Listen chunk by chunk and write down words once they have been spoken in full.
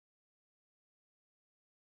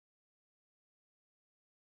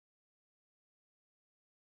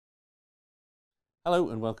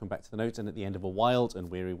Hello and welcome back to the Note. And at the end of a wild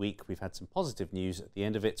and weary week, we've had some positive news at the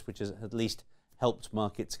end of it, which has at least helped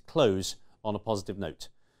markets close on a positive note.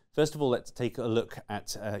 First of all, let's take a look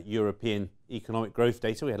at European economic growth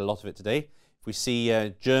data. We had a lot of it today. If we see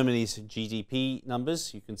Germany's GDP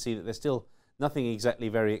numbers, you can see that there's still nothing exactly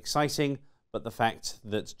very exciting, but the fact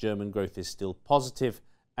that German growth is still positive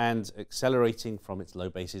and accelerating from its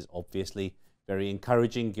low base is obviously very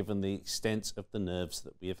encouraging given the extent of the nerves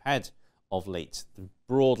that we have had of late. The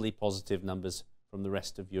broadly positive numbers from the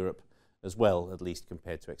rest of Europe as well, at least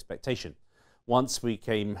compared to expectation. Once we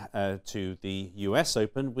came to the US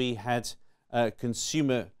Open, we had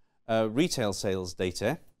consumer retail sales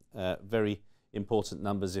data, very important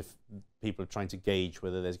numbers if people are trying to gauge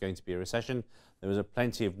whether there's going to be a recession. There was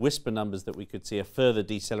plenty of whisper numbers that we could see a further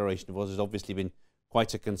deceleration of what has obviously been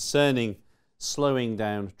quite a concerning slowing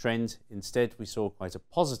down trend. Instead, we saw quite a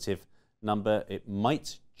positive number. It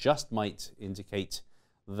just might indicate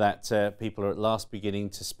that people are at last beginning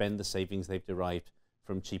to spend the savings they've derived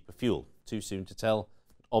from cheaper fuel. Too soon to tell,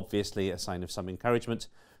 but obviously a sign of some encouragement.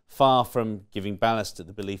 Far from giving ballast to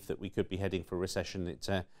the belief that we could be heading for a recession, it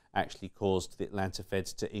actually caused the Atlanta Fed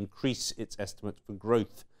to increase its estimate for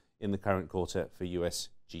growth in the current quarter for US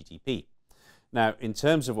GDP. Now, in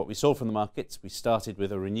terms of what we saw from the markets, we started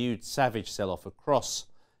with a renewed savage sell-off across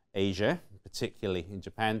Asia, particularly in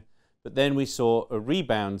Japan. But then we saw a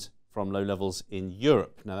rebound from low levels in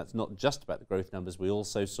Europe. Now, that's not just about the growth numbers. We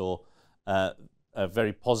also saw a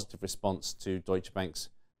very positive response to Deutsche Bank's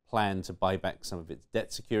plan to buy back some of its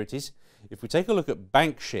debt securities. If we take a look at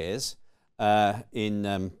bank shares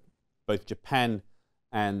in both Japan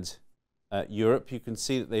and Europe, you can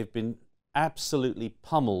see that they've been absolutely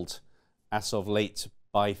pummeled as of late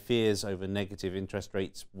by fears over negative interest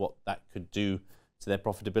rates, what that could do to their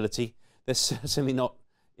profitability. They're certainly not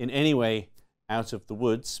in any way out of the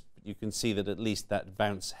woods, but you can see that at least that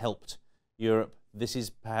bounce helped Europe. This is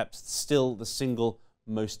perhaps still the single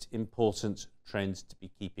most important trend to be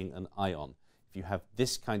keeping an eye on. If you have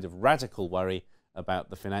this kind of radical worry about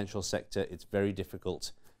the financial sector, it's very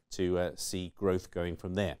difficult to see growth going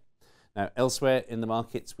from there. Now, elsewhere in the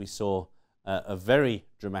markets, we saw a very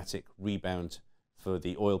dramatic rebound for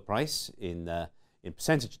the oil price in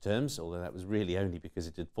percentage terms, although that was really only because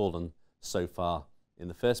it had fallen so far in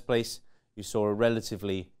the first place. You saw a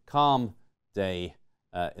relatively calm day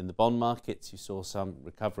in the bond markets. You saw some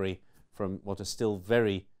recovery from what are still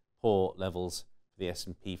very poor levels for the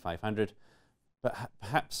S&P 500. But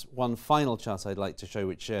perhaps one final chart I'd like to show,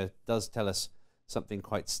 which does tell us something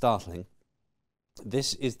quite startling.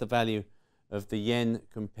 This is the value of the yen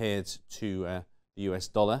compared to the US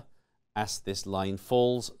dollar. As this line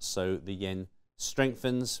falls, so the yen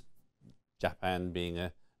strengthens. Japan, being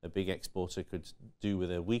a big exporter, could do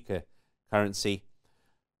with a weaker currency.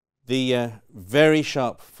 The very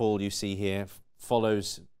sharp fall you see here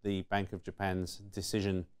follows the Bank of Japan's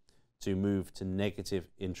decision to move to negative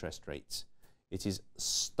interest rates. It is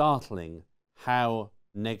startling how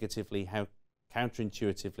negatively, how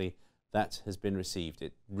counterintuitively that has been received.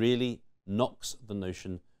 It really knocks the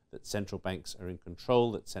notion that central banks are in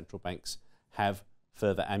control, that central banks have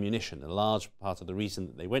further ammunition. A large part of the reason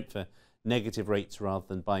that they went for negative rates rather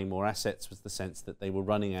than buying more assets was the sense that they were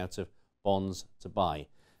running out of bonds to buy.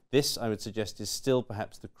 This, I would suggest, is still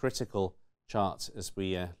perhaps the critical chart as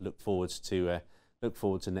we look forward to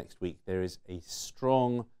next week. There is a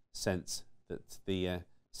strong sense that the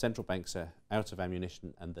central banks are out of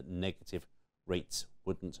ammunition and that negative rates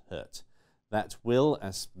wouldn't hurt. That will,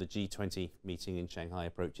 as the G20 meeting in Shanghai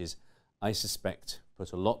approaches, I suspect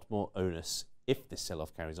put a lot more onus, if this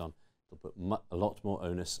sell-off carries on, it'll put a lot more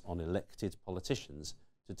onus on elected politicians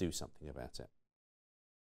to do something about it.